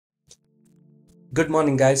Good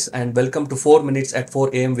morning, guys, and welcome to 4 Minutes at 4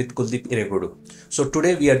 a.m. with Kuldeep Eregodu. So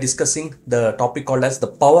today we are discussing the topic called as the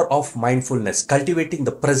power of mindfulness, cultivating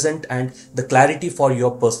the present and the clarity for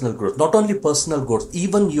your personal growth. Not only personal growth,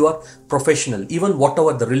 even your professional, even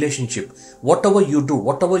whatever the relationship, whatever you do,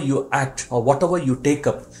 whatever you act or whatever you take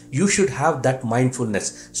up, you should have that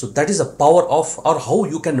mindfulness. So that is a power of, or how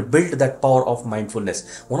you can build that power of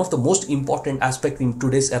mindfulness. One of the most important aspect in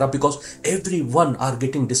today's era, because everyone are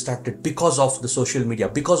getting distracted because of the social media,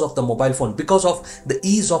 because of the mobile phone, because of the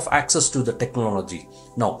ease of access to the technology.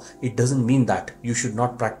 Now, it doesn't mean that you should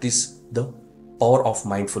not practice the power of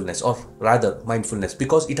mindfulness, or rather mindfulness,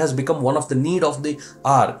 because it has become one of the need of the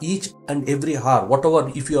hour. Each and every hour,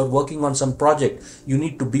 whatever, if you are working on some project, you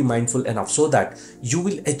need to be mindful enough so that you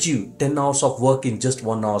will achieve 10 hours of work in just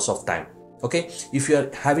 1 hour of time. Okay, if you are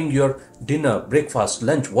having your dinner, breakfast,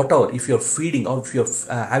 lunch, whatever, if you're feeding or if you're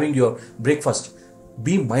having your breakfast,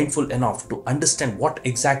 be mindful enough to understand what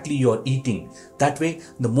exactly you are eating. That way,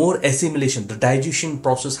 the more assimilation, the digestion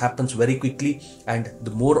process happens very quickly, and the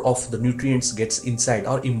more of the nutrients gets inside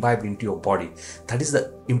or imbibed into your body. That is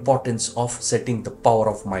the importance of setting the power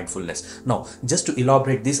of mindfulness. Now, just to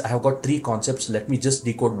elaborate this, I have got 3 concepts. Let me just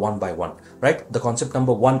decode one by one. Right? The concept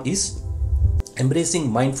number 1 is embracing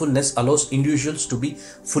mindfulness allows individuals to be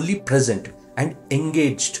fully present and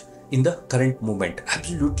engaged in the current moment.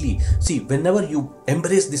 Absolutely. See, whenever you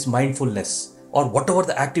embrace this mindfulness or whatever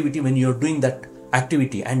the activity, when you're doing that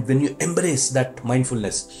activity and when you embrace that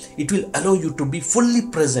mindfulness, it will allow you to be fully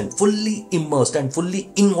present, fully immersed and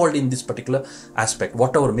fully involved in this particular aspect.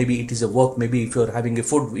 Whatever, maybe it is a work, maybe if you're having a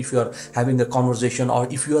food, if you're having a conversation, or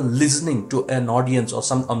if you are listening to an audience or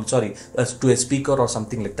to a speaker or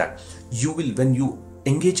something like that, you will, when you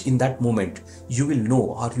engage in that moment, you will know,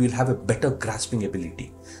 or you will have a better grasping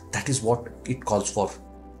ability. That is what it calls for,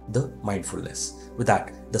 the mindfulness. With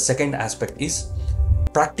that, the second aspect is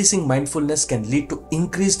practicing mindfulness can lead to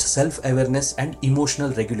increased self-awareness and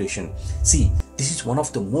emotional regulation. See, this is one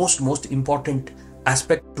of the most important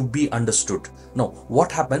aspect to be understood. Now,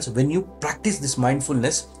 what happens when you practice this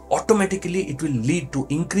mindfulness? Automatically it will lead to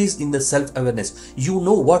increase in the self-awareness. You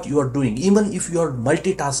know what you are doing. Even if you are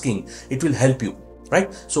multitasking, it will help you.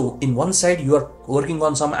 Right? So in one side you are working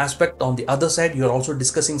on some aspect, on the other side you are also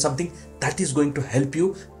discussing something. That is going to help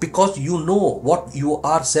you, because you know what you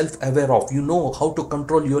are self-aware of, you know how to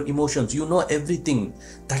control your emotions, you know everything.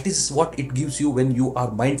 That is what it gives you when you are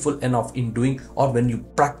mindful enough in doing, or when you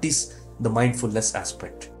practice the mindfulness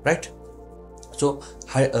aspect, right? So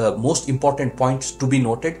most important points to be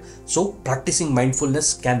noted. So practicing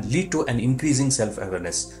mindfulness can lead to an increasing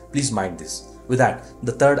self-awareness. Please mind this. With that,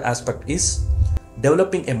 the third aspect is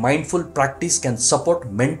developing a mindful practice can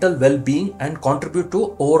support mental well-being and contribute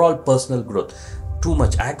to overall personal growth. Too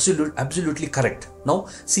much. Absolutely correct. Now,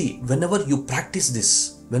 see, whenever you practice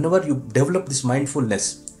this, whenever you develop this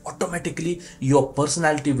mindfulness, automatically your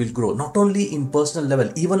personality will grow. Not only in personal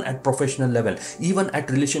level, even at professional level, even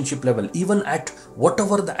at relationship level, even at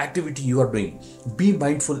whatever the activity you are doing. Be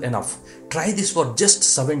mindful enough. Try this for just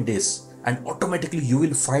 7 days. And automatically you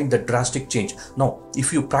will find the drastic change. Now,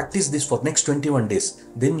 if you practice this for next 21 days,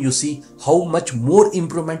 then you see how much more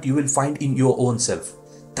improvement you will find in your own self.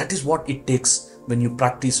 That is what it takes when you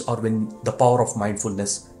practice, or when the power of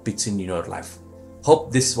mindfulness fits in your life.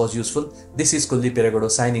 Hope this was useful. This is Kuldeep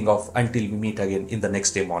Eregodu signing off until we meet again in the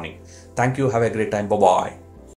next day morning. Thank you. Have a great time. Bye-bye.